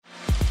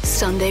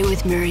Sunday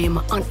with Miriam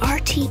on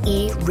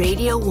RTE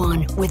Radio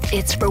 1 with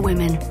It's for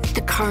Women,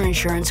 the car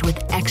insurance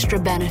with extra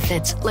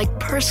benefits like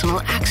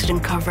personal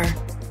accident cover.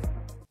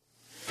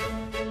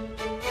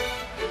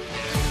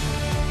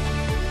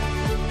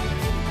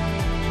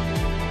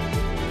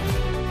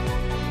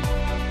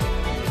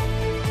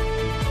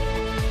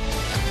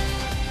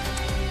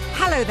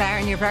 Hello there,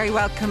 and you're very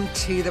welcome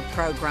to the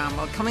programme.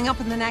 Well, coming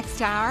up in the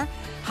next hour,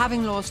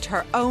 having lost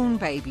her own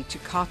baby to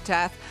cot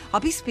death, I'll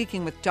be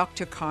speaking with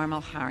Dr.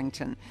 Carmel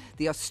Harrington,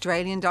 the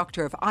Australian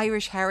doctor of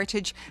Irish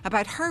heritage,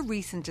 about her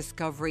recent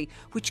discovery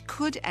which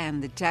could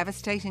end the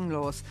devastating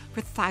loss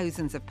for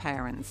thousands of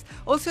parents.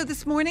 Also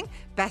this morning,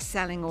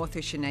 best-selling author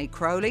Sinead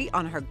Crowley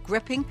on her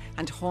gripping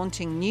and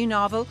haunting new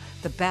novel,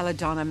 The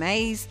Belladonna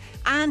Maze,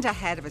 and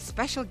ahead of a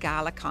special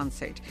gala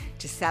concert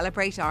to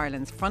celebrate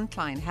Ireland's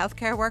frontline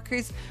healthcare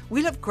workers,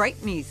 we'll have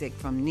great music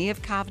from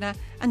Niamh Kavanagh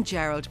and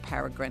Gerald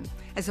Peregrine.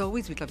 As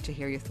always, we'd love to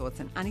hear your thoughts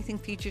on anything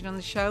featured on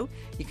the show.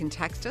 You can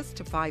text us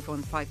to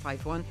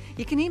 51551.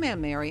 You can email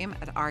Miriam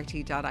at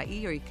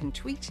rt.ie, or you can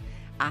tweet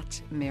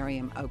at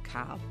Miriam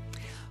O'Cal.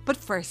 But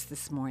first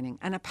this morning,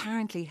 an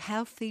apparently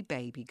healthy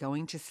baby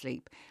going to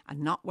sleep and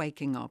not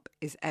waking up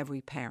is every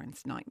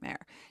parent's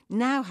nightmare.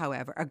 Now,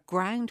 however, a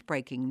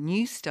groundbreaking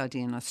new study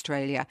in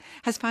Australia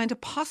has found a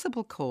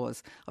possible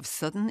cause of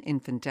sudden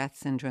infant death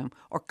syndrome,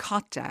 or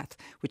cot death,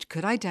 which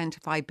could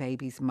identify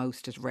babies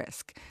most at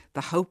risk.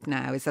 The hope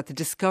now is that the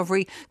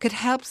discovery could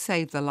help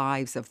save the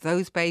lives of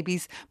those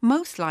babies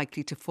most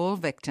likely to fall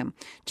victim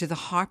to the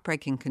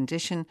heartbreaking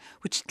condition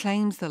which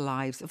claims the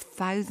lives of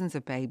thousands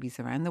of babies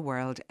around the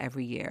world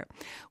every year.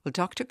 Well,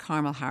 Dr.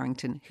 Carmel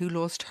Harrington, who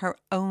lost her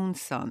own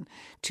son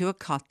to a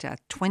cot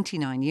death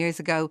 29 years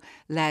ago,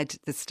 led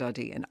the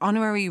study. An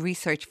honorary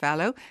research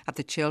fellow at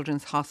the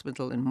Children's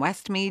Hospital in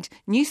Westmead,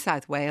 New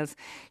South Wales.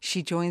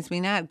 She joins me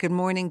now. Good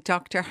morning,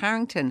 Dr.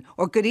 Harrington,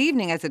 or good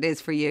evening as it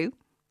is for you.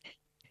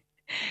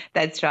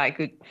 That's right.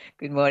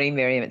 Good morning,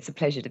 Miriam. It's a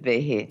pleasure to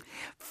be here.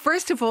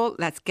 First of all,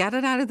 let's get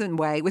it out of the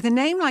way. With a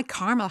name like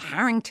Carmel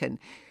Harrington,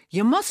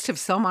 you must have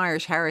some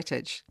Irish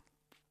heritage.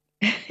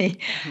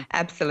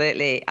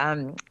 Absolutely.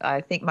 I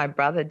think my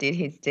brother did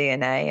his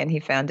DNA and he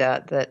found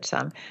out that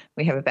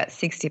we have about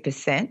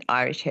 60%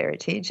 Irish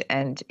heritage.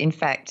 And in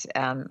fact,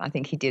 I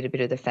think he did a bit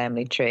of the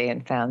family tree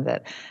and found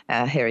that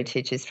our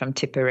heritage is from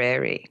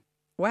Tipperary.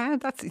 Wow,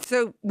 that's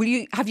so.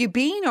 Have you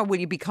been, or will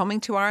you be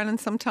coming to Ireland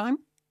sometime?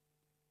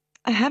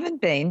 I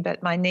haven't been,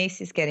 but my niece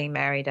is getting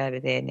married over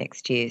there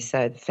next year,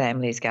 so the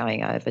family is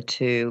going over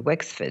to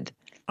Wexford.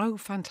 Oh,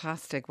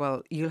 fantastic.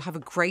 Well, you'll have a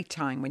great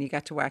time when you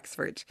get to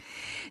Wexford.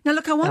 Now,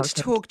 look, I want to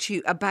talk to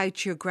you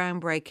about your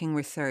groundbreaking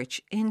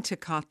research into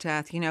cot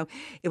death. You know,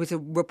 it was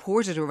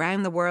reported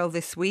around the world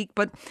this week,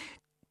 but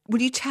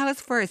will you tell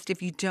us first,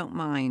 if you don't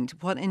mind,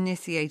 what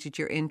initiated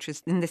your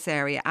interest in this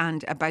area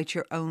and about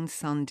your own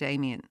son,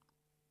 Damien?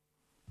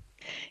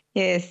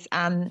 Yes.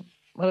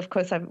 Well, of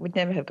course, I would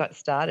never have got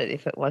started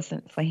if it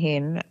wasn't for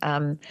him.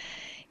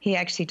 He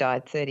actually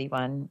died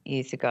 31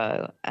 years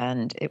ago,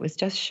 and it was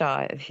just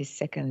shy of his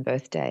second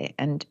birthday.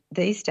 And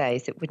these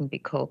days, it wouldn't be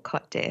called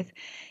cot death.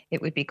 It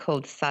would be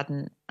called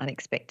sudden,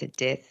 unexpected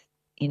death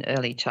in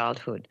early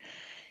childhood.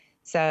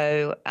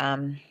 So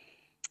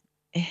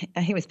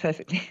he was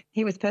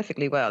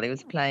perfectly well. He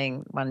was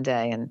playing one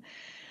day, and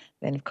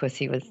then, of course,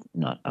 he was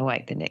not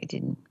awake the next,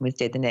 was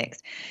dead the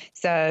next.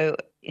 So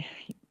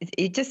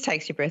it just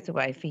takes your breath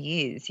away for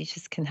years. You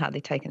just can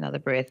hardly take another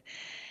breath.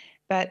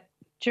 But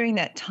during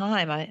that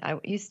time, I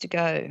used to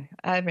go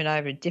over and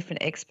over to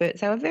different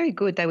experts. They were very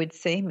good. They would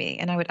see me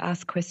and I would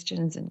ask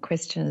questions,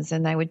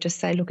 and they would just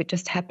say, look, it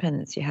just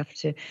happens. You have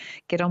to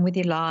get on with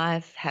your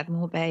life, have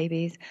more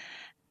babies.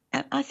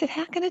 And I said,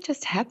 how can it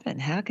just happen?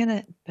 How can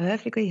a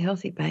perfectly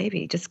healthy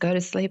baby just go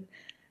to sleep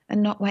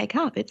and not wake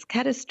up? It's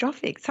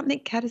catastrophic. Something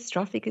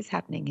catastrophic is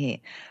happening here.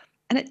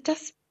 And it's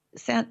just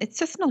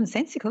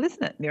nonsensical,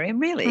 isn't it, Miriam?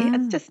 Really,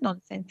 It's just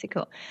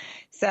nonsensical.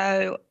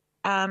 So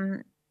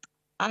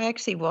I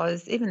actually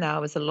was, even though I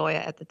was a lawyer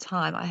at the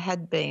time, I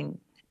had been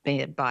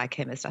a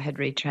biochemist. I had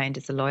retrained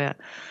as a lawyer.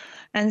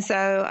 And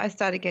so I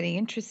started getting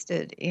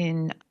interested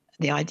in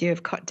the idea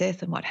of cot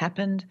death and what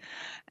happened.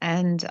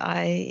 And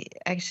I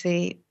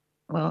actually,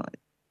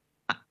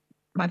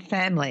 my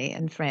family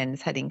and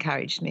friends had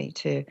encouraged me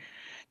to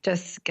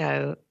just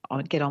get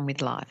on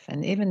with life.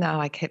 And even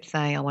though I kept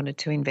saying I wanted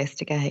to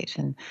investigate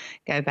and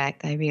go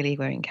back, they really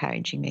were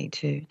encouraging me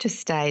to just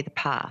stay the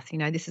path. You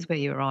know, this is where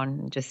you're on,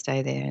 and just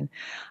stay there. And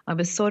I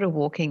was sort of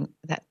walking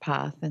that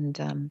path.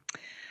 And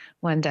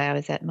one day I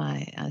was at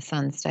my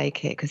son's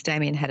daycare, because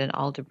Damien had an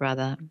older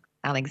brother,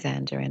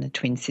 Alexander, and a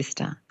twin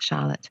sister,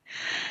 Charlotte.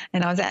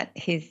 And I was at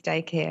his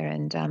daycare,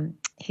 and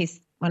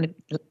one of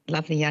the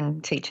lovely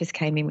young teachers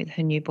came in with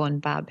her newborn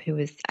bub, who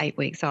was 8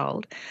 weeks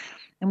old.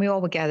 And we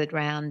all were gathered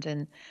round,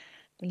 and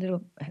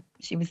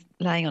she was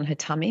laying on her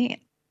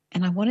tummy,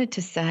 and I wanted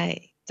to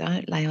say,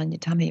 don't lay on your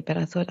tummy, but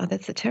I thought,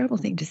 that's a terrible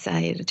thing to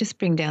say. It'll just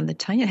bring down the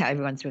tone. You know how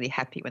everyone's really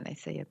happy when they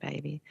see a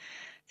baby.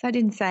 So I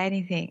didn't say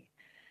anything.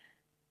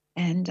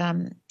 And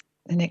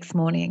the next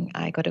morning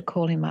I got a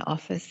call in my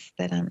office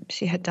that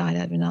she had died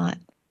overnight.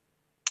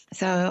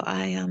 So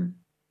I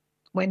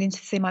went in to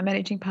see my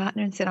managing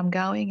partner and said, I'm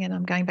going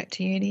back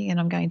to uni and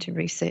I'm going to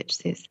research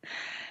this.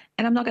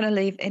 And I'm not going to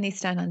leave any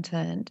stone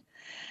unturned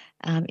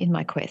in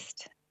my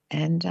quest.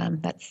 And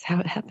that's how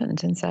it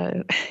happened. And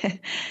so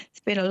it's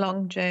been a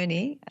long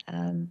journey,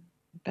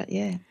 but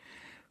yeah.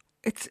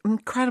 It's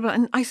incredible.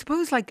 And I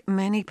suppose, like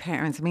many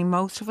parents, I mean,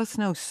 most of us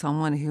know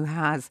someone who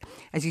has,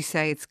 as you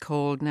say, it's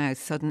called now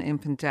sudden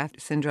infant death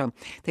syndrome.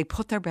 They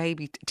put their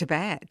baby to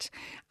bed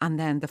and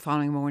then the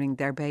following morning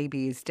their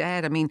baby is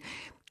dead. I mean,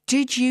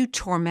 did you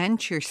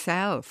torment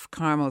yourself,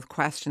 Carmel, with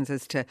questions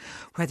as to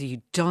whether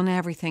you'd done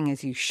everything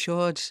as you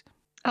should?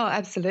 Oh,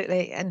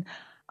 absolutely. And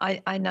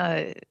I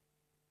know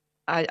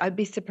I'd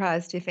be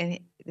surprised if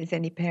there's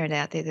any parent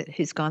out there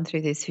who's gone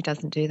through this who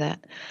doesn't do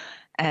that.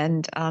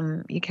 And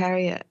you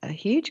carry a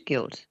huge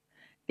guilt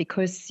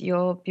because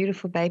your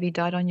beautiful baby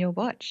died on your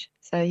watch.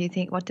 So you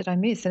think, what did I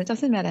miss? And it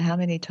doesn't matter how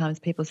many times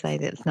people say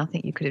there's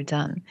nothing you could have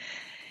done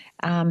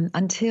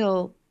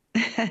until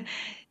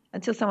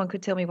until someone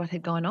could tell me what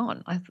had gone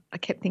on. I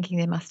kept thinking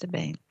there must have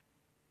been.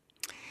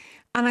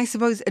 And I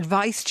suppose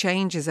advice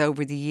changes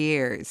over the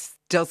years,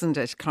 doesn't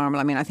it, Carmel?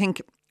 I mean, I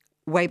think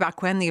way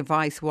back when the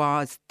advice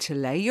was to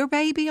lay your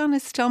baby on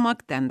his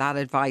stomach, then that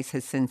advice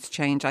has since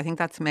changed. I think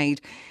that's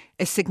made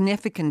a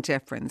significant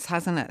difference,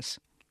 hasn't it?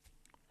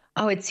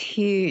 Oh, it's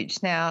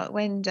huge. Now,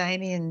 when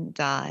Damien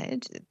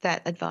died,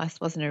 that advice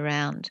wasn't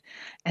around,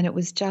 and it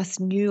was just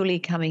newly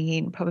coming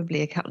in,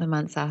 probably a couple of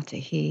months after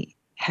he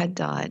had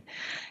died.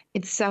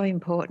 It's so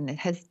important. It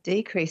has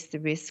decreased the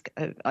risk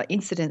of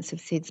incidence of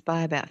SIDS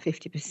by about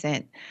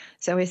 50%.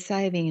 So we're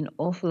saving an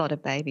awful lot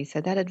of babies.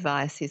 So that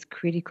advice is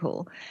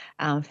critical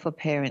for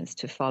parents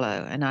to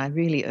follow. And I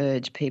really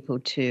urge people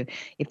to,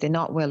 if they're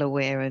not well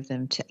aware of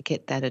them, to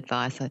get that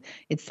advice.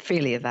 It's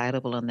freely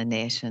available on the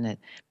net and at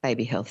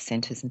baby health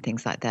centres and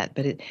things like that.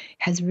 But it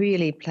has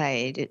really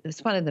it was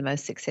one of the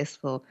most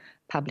successful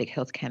public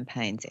health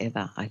campaigns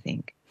ever, I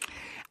think.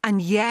 And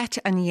yet,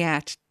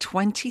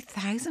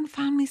 20,000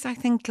 families, I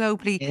think,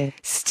 globally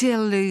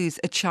still lose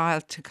a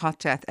child to cot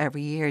death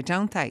every year,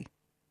 don't they?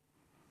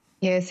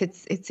 Yes,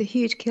 it's a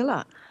huge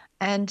killer.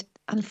 And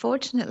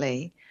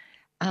unfortunately,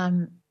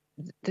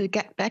 the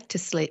get back to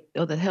sleep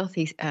or the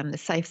healthy, the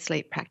safe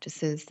sleep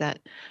practices that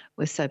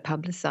were so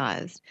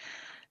publicised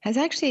has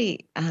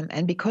actually,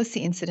 and because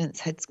the incidence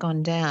has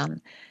gone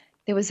down,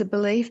 there was a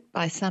belief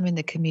by some in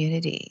the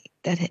community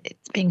that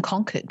it's been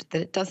conquered,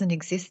 that it doesn't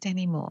exist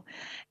anymore.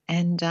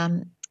 And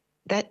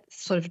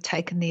that's sort of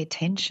taken the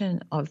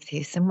attention of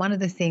this. And one of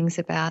the things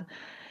about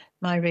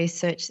my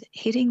research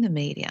hitting the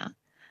media,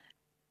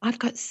 I've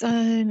got so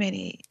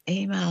many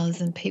emails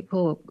and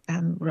people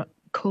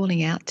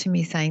calling out to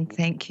me saying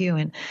thank you.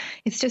 And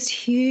it's just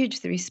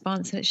huge, the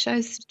response. And it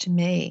shows to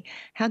me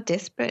how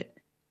desperate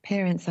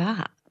parents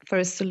are for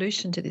a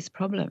solution to this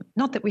problem.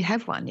 Not that we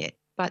have one yet,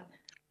 but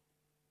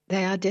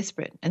they are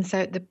desperate. And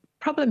so the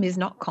problem is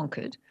not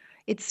conquered.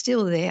 It's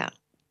still there.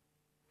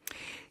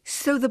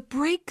 So the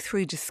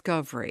breakthrough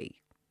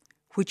discovery,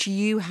 which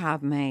you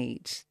have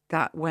made,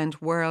 that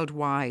went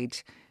worldwide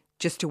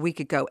just a week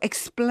ago,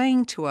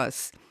 explain to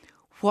us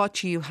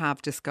what you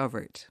have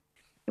discovered.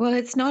 Well,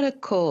 it's not a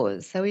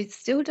cause. So we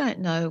still don't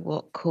know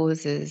what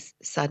causes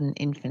sudden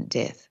infant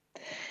death.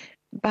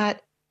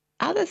 But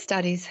other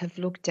studies have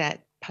looked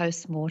at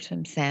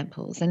post-mortem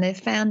samples and they've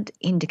found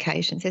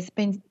indications. There's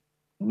been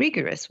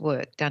rigorous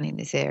work done in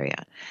this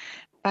area,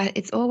 but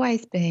it's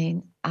always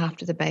been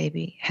after the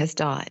baby has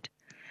died.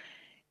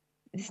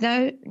 There's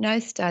no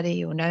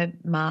study or no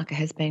marker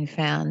has been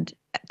found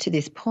to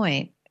this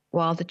point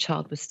while the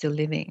child was still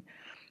living.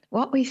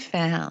 What we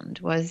found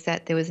was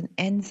that there was an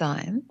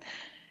enzyme,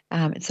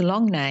 it's a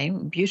long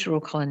name,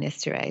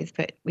 butyrylcholinesterase,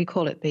 but we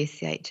call it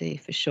BCAG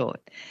for short.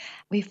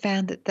 We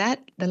found that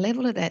the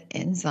level of that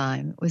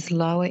enzyme was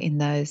lower in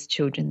those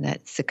children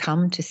that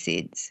succumbed to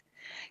SIDS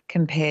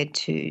compared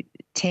to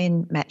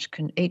 10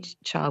 each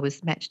child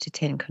was matched to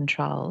 10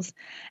 controls,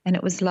 and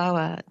it was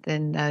lower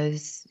than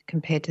those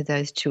compared to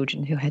those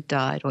children who had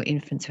died or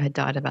infants who had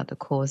died of other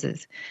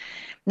causes.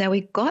 Now,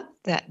 we got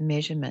that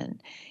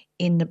measurement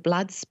in the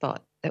blood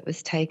spot that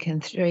was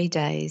taken 3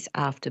 days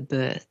after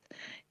birth.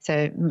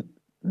 So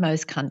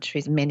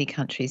many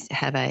countries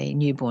have a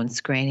newborn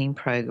screening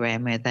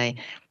program where they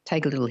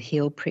take a little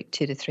heel prick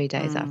 2 to 3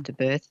 days after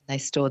birth and they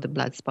store the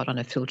blood spot on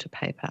a filter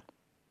paper.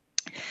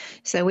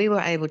 So we were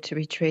able to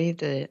retrieve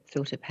the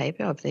filter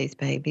paper of these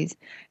babies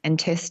and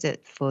test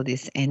it for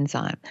this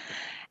enzyme.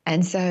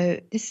 And so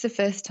this is the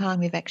first time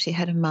we've actually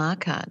had a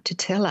marker to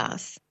tell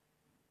us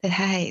that,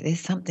 hey, there's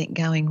something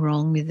going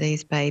wrong with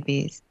these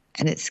babies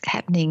and it's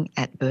happening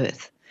at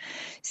birth.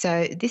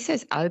 So this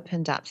has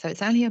opened up. So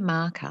it's only a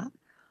marker.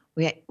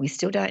 We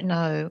still don't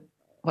know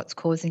what's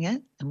causing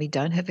it and we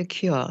don't have a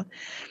cure.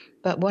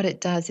 But what it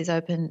does is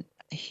open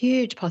a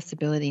huge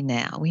possibility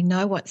now. We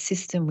know what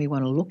system we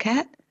want to look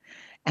at,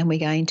 and we're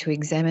going to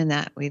examine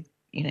that with,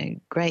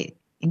 great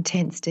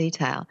intense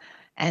detail.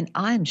 And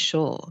I'm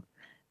sure,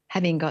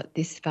 having got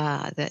this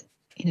far, that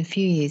in a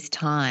few years'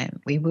 time,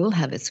 we will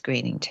have a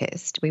screening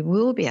test. We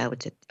will be able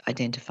to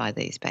identify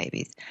these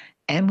babies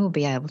and we'll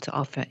be able to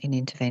offer an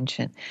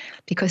intervention.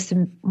 Because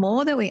the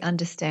more that we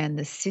understand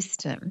the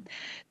system,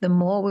 the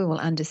more we will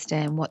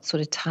understand what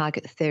sort of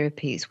target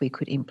therapies we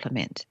could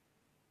implement.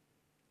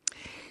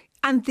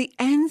 And the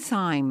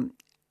enzyme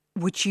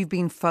which you've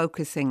been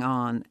focusing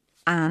on,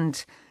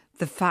 and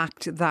the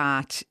fact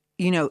that,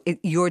 you know,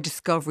 your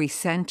discovery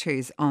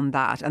centres on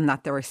that, and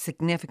that there are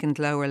significant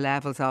lower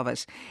levels of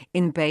it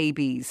in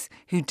babies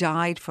who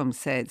died from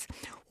SIDS.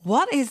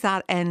 What is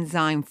that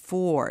enzyme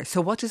for?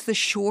 So what does the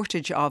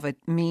shortage of it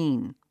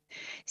mean?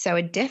 So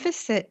a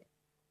deficit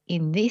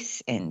in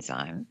this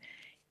enzyme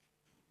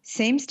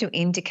seems to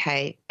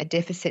indicate a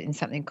deficit in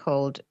something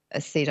called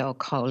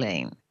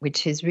acetylcholine,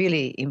 which is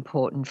really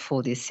important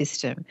for this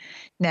system.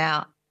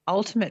 Now,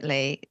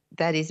 ultimately,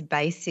 that is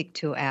basic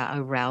to our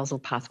arousal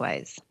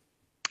pathways.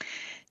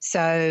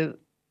 So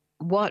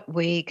what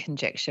we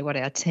conjecture, what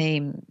our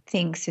team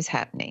thinks is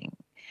happening,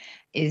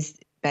 is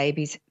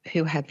babies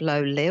who have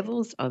low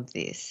levels of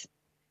this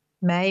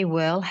may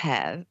well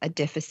have a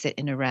deficit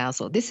in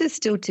arousal. This is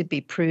still to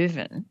be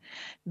proven,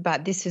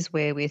 but this is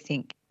where we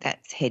think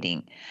that's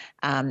heading.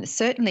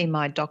 Certainly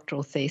my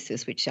doctoral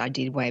thesis, which I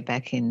did way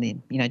back in the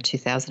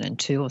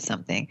 2002 or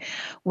something,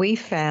 we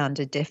found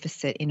a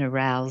deficit in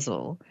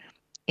arousal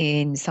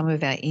in some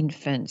of our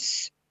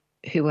infants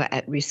who were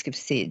at risk of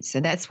SIDS.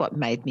 And that's what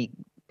made me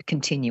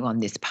continue on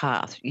this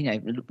path,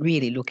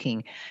 really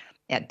looking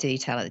at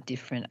detail at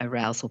different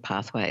arousal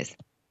pathways.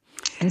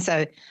 And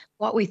so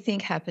what we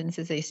think happens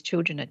is these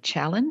children are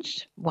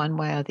challenged one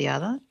way or the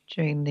other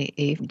during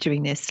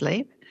their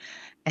sleep,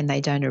 and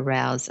they don't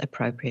arouse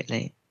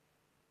appropriately.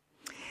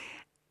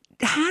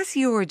 Has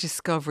your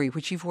discovery,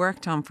 which you've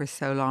worked on for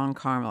so long,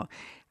 Carmel,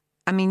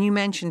 I mean, you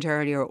mentioned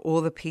earlier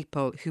all the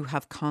people who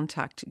have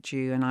contacted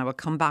you, and I will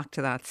come back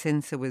to that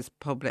since it was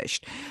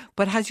published.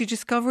 But has your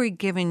discovery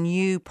given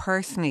you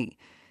personally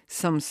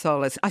some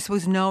solace? I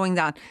suppose knowing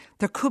that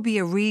there could be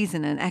a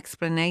reason, an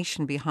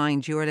explanation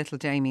behind your little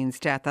Damien's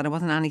death, that it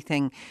wasn't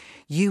anything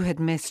you had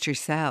missed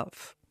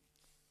yourself.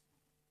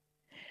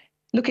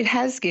 Look, it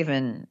has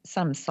given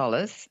some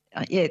solace.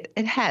 Yeah,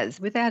 it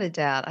has, without a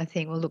doubt. I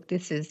think, well, look,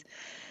 this is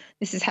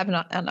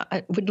happened, and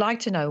I would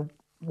like to know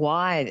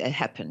why it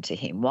happened to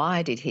him.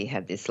 Why did he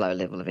have this low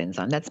level of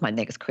enzyme? That's my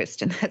next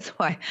question. That's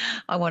why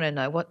I want to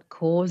know what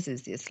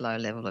causes this low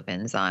level of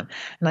enzyme.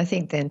 And I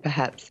think then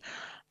perhaps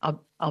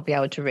I'll be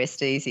able to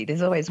rest easy.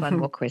 There's always one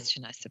more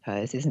question, I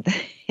suppose, isn't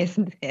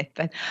there?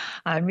 But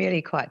I'm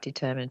really quite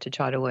determined to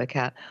try to work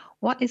out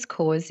what is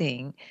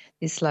causing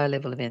this low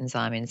level of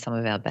enzyme in some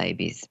of our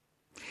babies.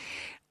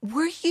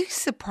 Were you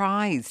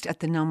surprised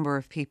at the number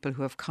of people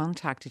who have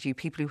contacted you,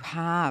 people who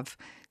have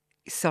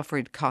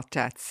suffered cot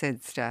death,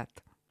 SIDS death?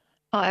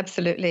 Oh,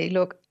 absolutely.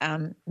 Look,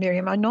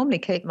 Miriam, I normally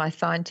keep my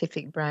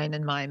scientific brain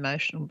and my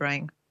emotional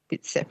brain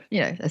bit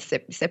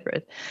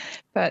separate.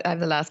 But over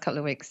the last couple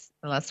of weeks,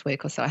 the last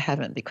week or so, I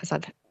haven't, because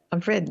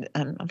I've read,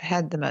 I've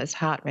had the most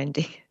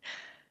heartrending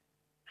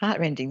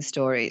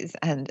stories,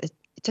 and it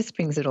just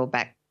brings it all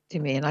back to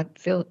me. And I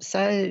feel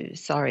so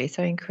sorry,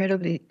 so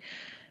incredibly.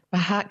 My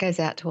heart goes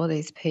out to all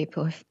these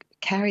people who've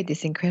carried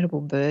this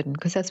incredible burden,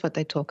 because that's what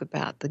they talk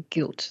about, the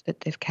guilt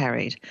that they've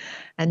carried.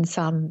 And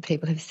some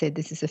people have said,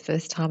 this is the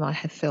first time I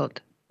have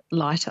felt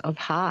lighter of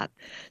heart.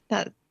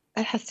 That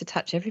has to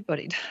touch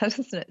everybody,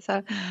 doesn't it?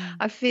 So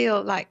I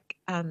feel like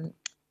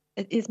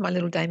it is my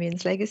little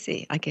Damien's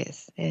legacy, I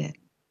guess, yeah.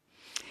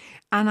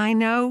 And I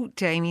know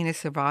Damien is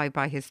survived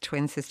by his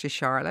twin sister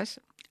Charlotte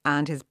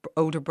and his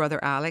older brother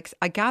Alex.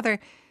 I gather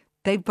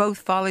they both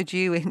followed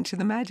you into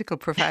the medical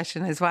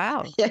profession as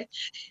well. Yeah.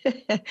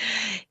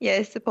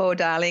 Yes, the poor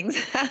darlings.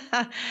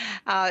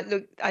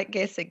 Look, I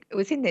guess it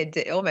was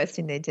almost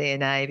in their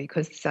DNA,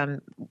 because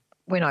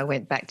when I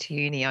went back to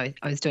uni, I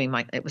was doing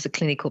it was a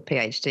clinical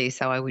PhD,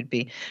 so I would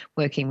be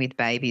working with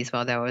babies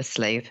while they were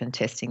asleep and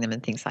testing them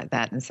and things like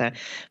that. And so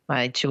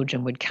my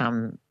children would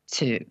come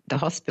to the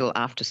hospital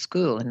after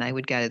school, and they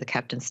would go to the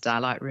Captain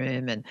Starlight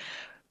room and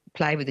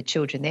play with the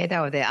children there. They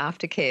were their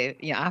aftercare,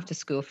 after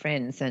school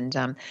friends. And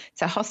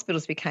so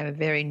hospitals became a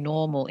very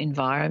normal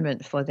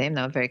environment for them.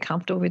 They were very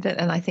comfortable with it.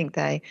 And I think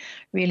they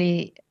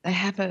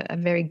have a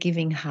very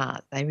giving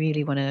heart. They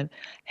really want to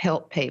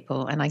help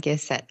people. And I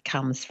guess that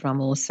comes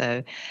from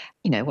also,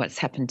 what's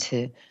happened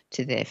to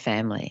their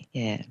family.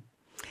 Yeah.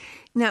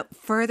 Now,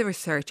 further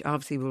research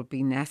obviously will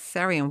be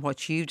necessary on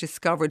what you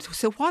discovered.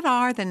 So what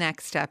are the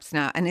next steps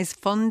now? And is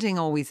funding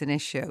always an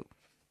issue?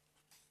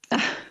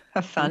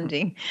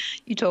 Funding.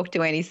 You talk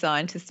to any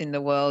scientist in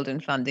the world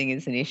and funding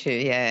is an issue,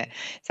 yeah.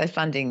 So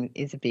funding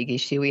is a big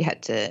issue. We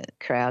had to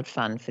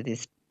crowdfund for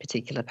this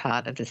particular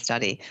part of the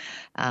study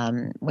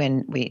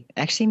when we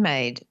actually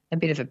made a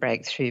bit of a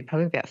breakthrough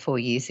probably about 4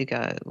 years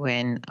ago,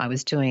 when I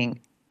was doing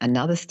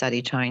another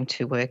study trying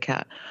to work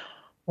out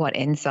what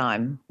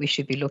enzyme we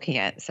should be looking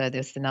at. So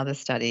there's another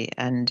study,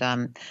 and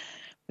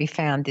we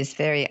found this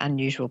very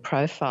unusual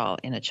profile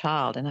in a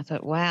child, and I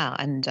thought, wow.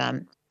 And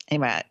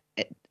anyway,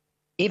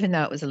 even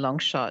though it was a long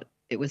shot,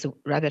 it was a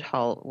rabbit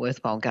hole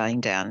worthwhile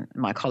going down,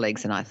 my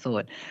colleagues and I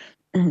thought.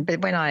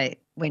 But when I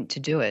went to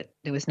do it,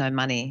 there was no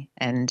money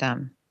and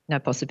no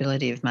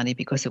possibility of money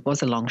because it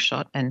was a long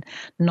shot, and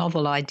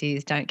novel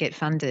ideas don't get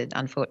funded,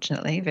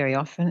 unfortunately, very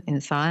often in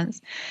science.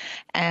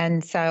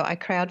 And so I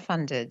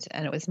crowdfunded,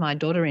 and it was my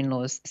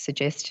daughter-in-law's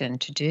suggestion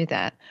to do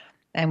that.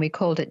 And we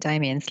called it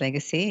Damien's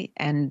Legacy,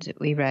 and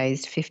we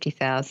raised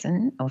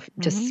 50,000, or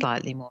just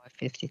slightly more of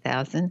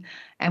 50,000,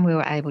 and we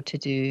were able to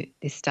do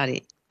this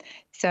study.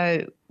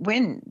 So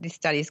when this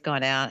study's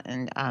gone out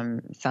and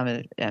some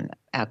of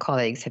our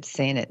colleagues have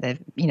seen it, they've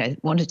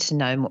wanted to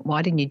know,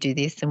 why didn't you do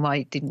this and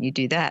why didn't you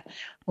do that?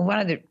 Well,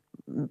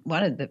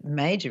 one of the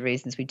major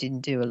reasons we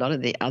didn't do a lot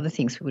of the other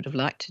things we would have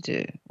liked to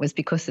do was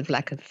because of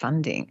lack of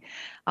funding.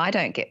 I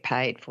don't get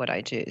paid for what I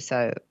do.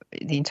 So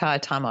the entire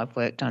time I've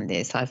worked on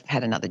this, I've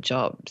had another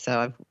job. So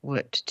I've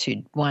worked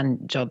to one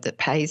job that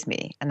pays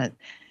me and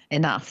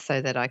enough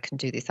so that I can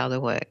do this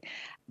other work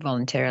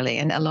voluntarily.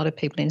 And a lot of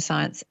people in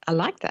science are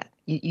like that.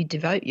 You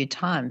devote your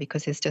time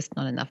because there's just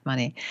not enough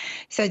money.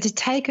 So to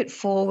take it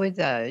forward,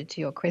 though, to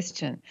your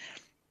question,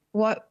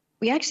 what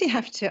we actually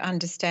have to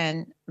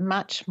understand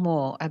much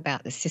more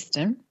about the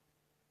system,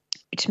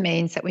 which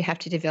means that we have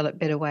to develop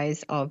better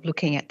ways of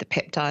looking at the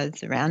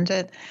peptides around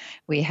it.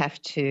 We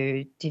have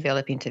to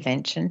develop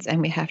interventions,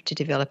 and we have to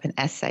develop an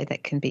assay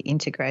that can be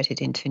integrated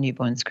into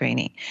newborn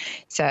screening.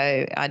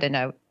 So I don't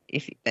know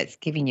if that's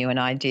giving you an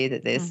idea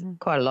that there's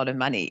quite a lot of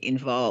money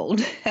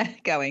involved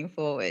going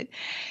forward.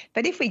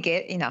 But if we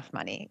get enough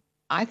money,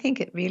 I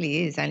think it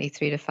really is only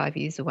 3 to 5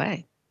 years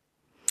away.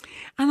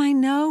 And I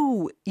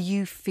know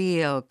you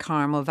feel,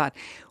 Carmel, that,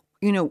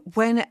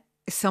 when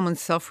someone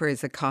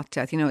suffers a cot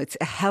death, it's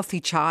a healthy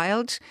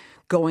child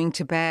going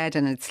to bed,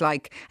 and it's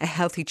like a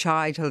healthy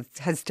child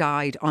has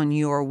died on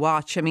your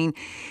watch. I mean,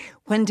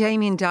 when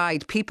Damien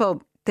died,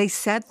 they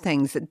said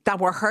things that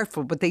were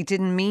hurtful, but they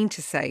didn't mean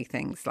to say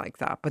things like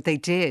that. But they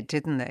did,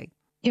 didn't they?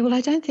 Yeah, well,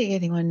 I don't think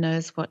anyone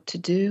knows what to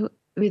do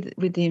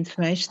with the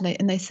information.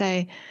 They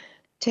say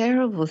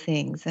terrible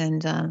things.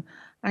 And I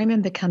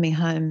remember coming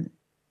home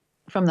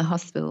from the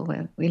hospital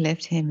where we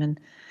left him, and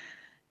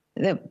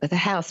the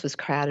house was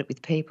crowded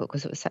with people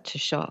because it was such a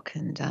shock.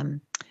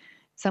 And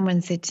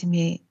someone said to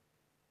me,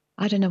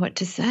 "I don't know what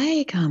to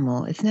say,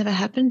 Carmel. It's never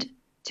happened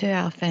to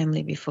our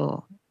family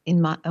before.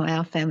 And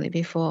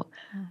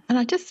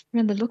I just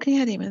remember looking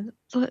at him and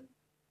thought,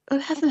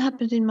 it hasn't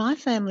happened in my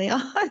family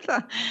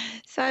either.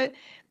 So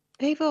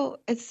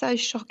it's so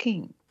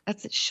shocking.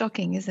 It's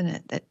shocking, isn't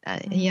it, that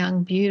a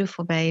young,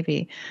 beautiful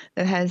baby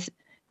that has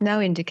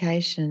no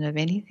indication of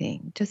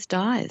anything just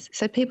dies.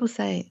 So people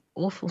say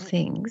awful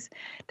things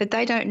that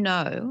they don't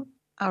know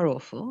are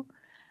awful,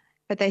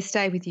 but they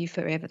stay with you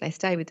forever. They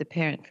stay with the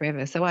parent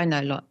forever. So I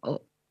know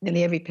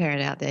nearly every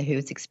parent out there who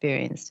has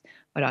experienced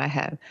what I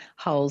have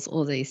holds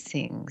all these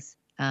things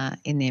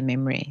in their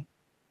memory.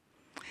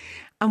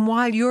 And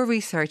while your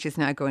research is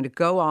now going to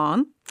go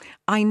on,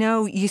 I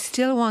know you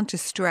still want to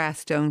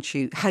stress, don't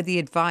you, how the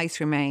advice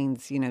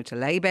remains, to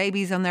lay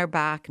babies on their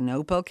back,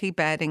 no bulky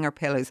bedding or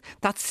pillows.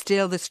 That's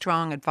still the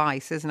strong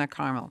advice, isn't it,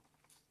 Carmel?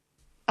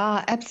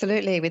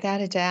 Absolutely,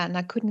 without a doubt. And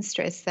I couldn't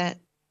stress that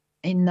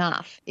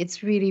enough.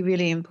 It's really,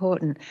 really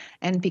important.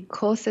 And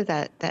because of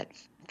that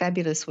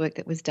fabulous work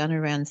that was done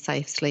around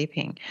safe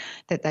sleeping,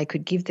 that they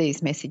could give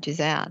these messages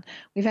out,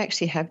 we've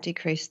actually have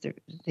decreased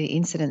the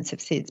incidence of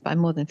SIDS by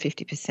more than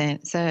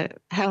 50%. So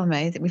how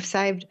amazing. We've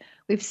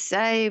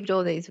saved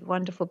all these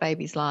wonderful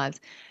babies' lives,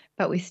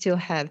 but we still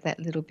have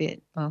that little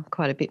bit,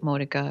 quite a bit more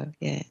to go,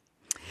 yeah.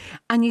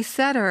 And you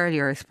said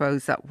earlier, I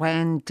suppose, that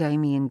when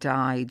Damien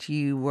died,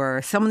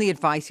 some of the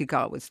advice you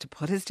got was to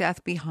put his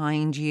death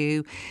behind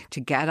you, to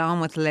get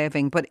on with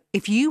living. But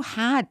if you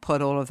had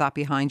put all of that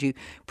behind you,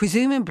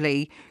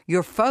 presumably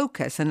your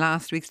focus in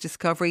last week's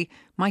discovery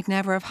might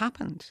never have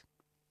happened.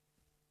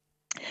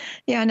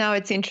 Yeah, I know,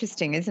 it's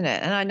interesting, isn't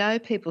it? And I know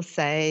people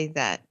say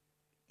that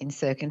in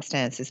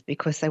circumstances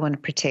because they want to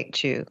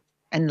protect you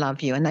and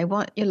love you, and they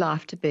want your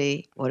life to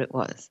be what it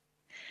was.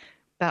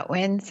 But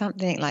when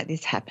something like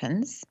this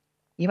happens,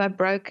 you are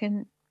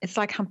broken. It's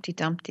like Humpty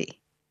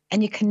Dumpty.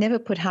 And you can never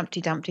put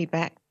Humpty Dumpty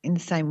back in the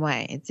same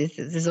way.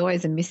 There's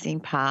always a missing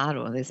part,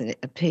 or there's a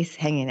piece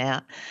hanging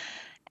out.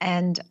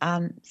 And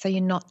so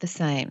you're not the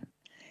same.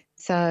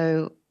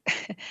 So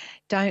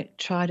don't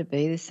try to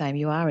be the same.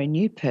 You are a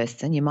new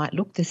person. You might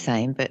look the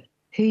same, but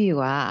who you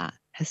are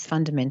has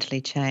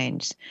fundamentally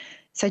changed.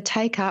 So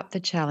take up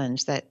the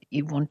challenge that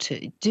you want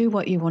to do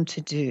what you want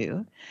to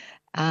do.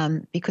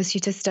 Because you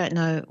just don't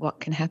know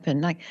what can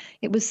happen. Like,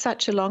 it was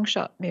such a long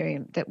shot,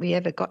 Miriam, that we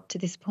ever got to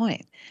this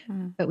point,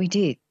 but we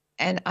did.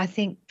 And I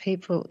think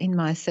people in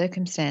my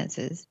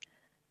circumstances,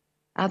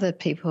 other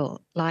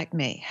people like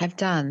me, have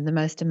done the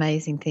most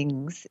amazing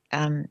things,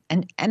 and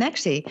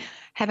actually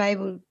have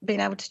been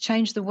able to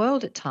change the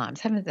world at times,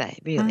 haven't they?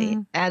 Really,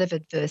 out of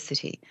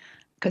adversity.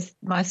 Because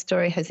my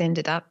story has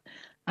ended up,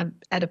 I'm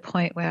at a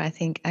point where I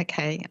think,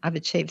 okay, I've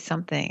achieved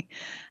something,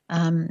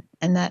 and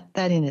that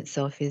in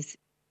itself is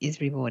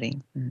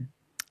rewarding.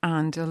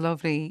 And a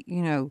lovely,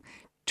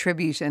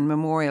 tribute and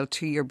memorial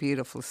to your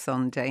beautiful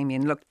son,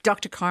 Damien. Look,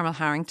 Dr. Carmel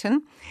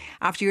Harrington,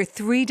 after your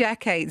 3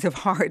 decades of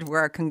hard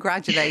work,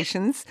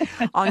 congratulations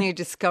on your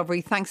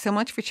discovery. Thanks so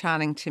much for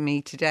chatting to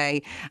me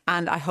today.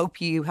 And I hope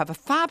you have a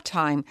fab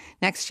time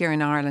next year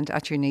in Ireland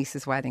at your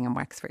niece's wedding in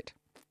Wexford.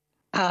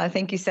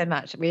 Thank you so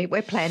much. We're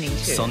planning to.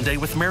 Sunday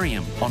with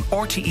Miriam on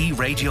RTE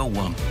Radio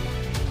 1.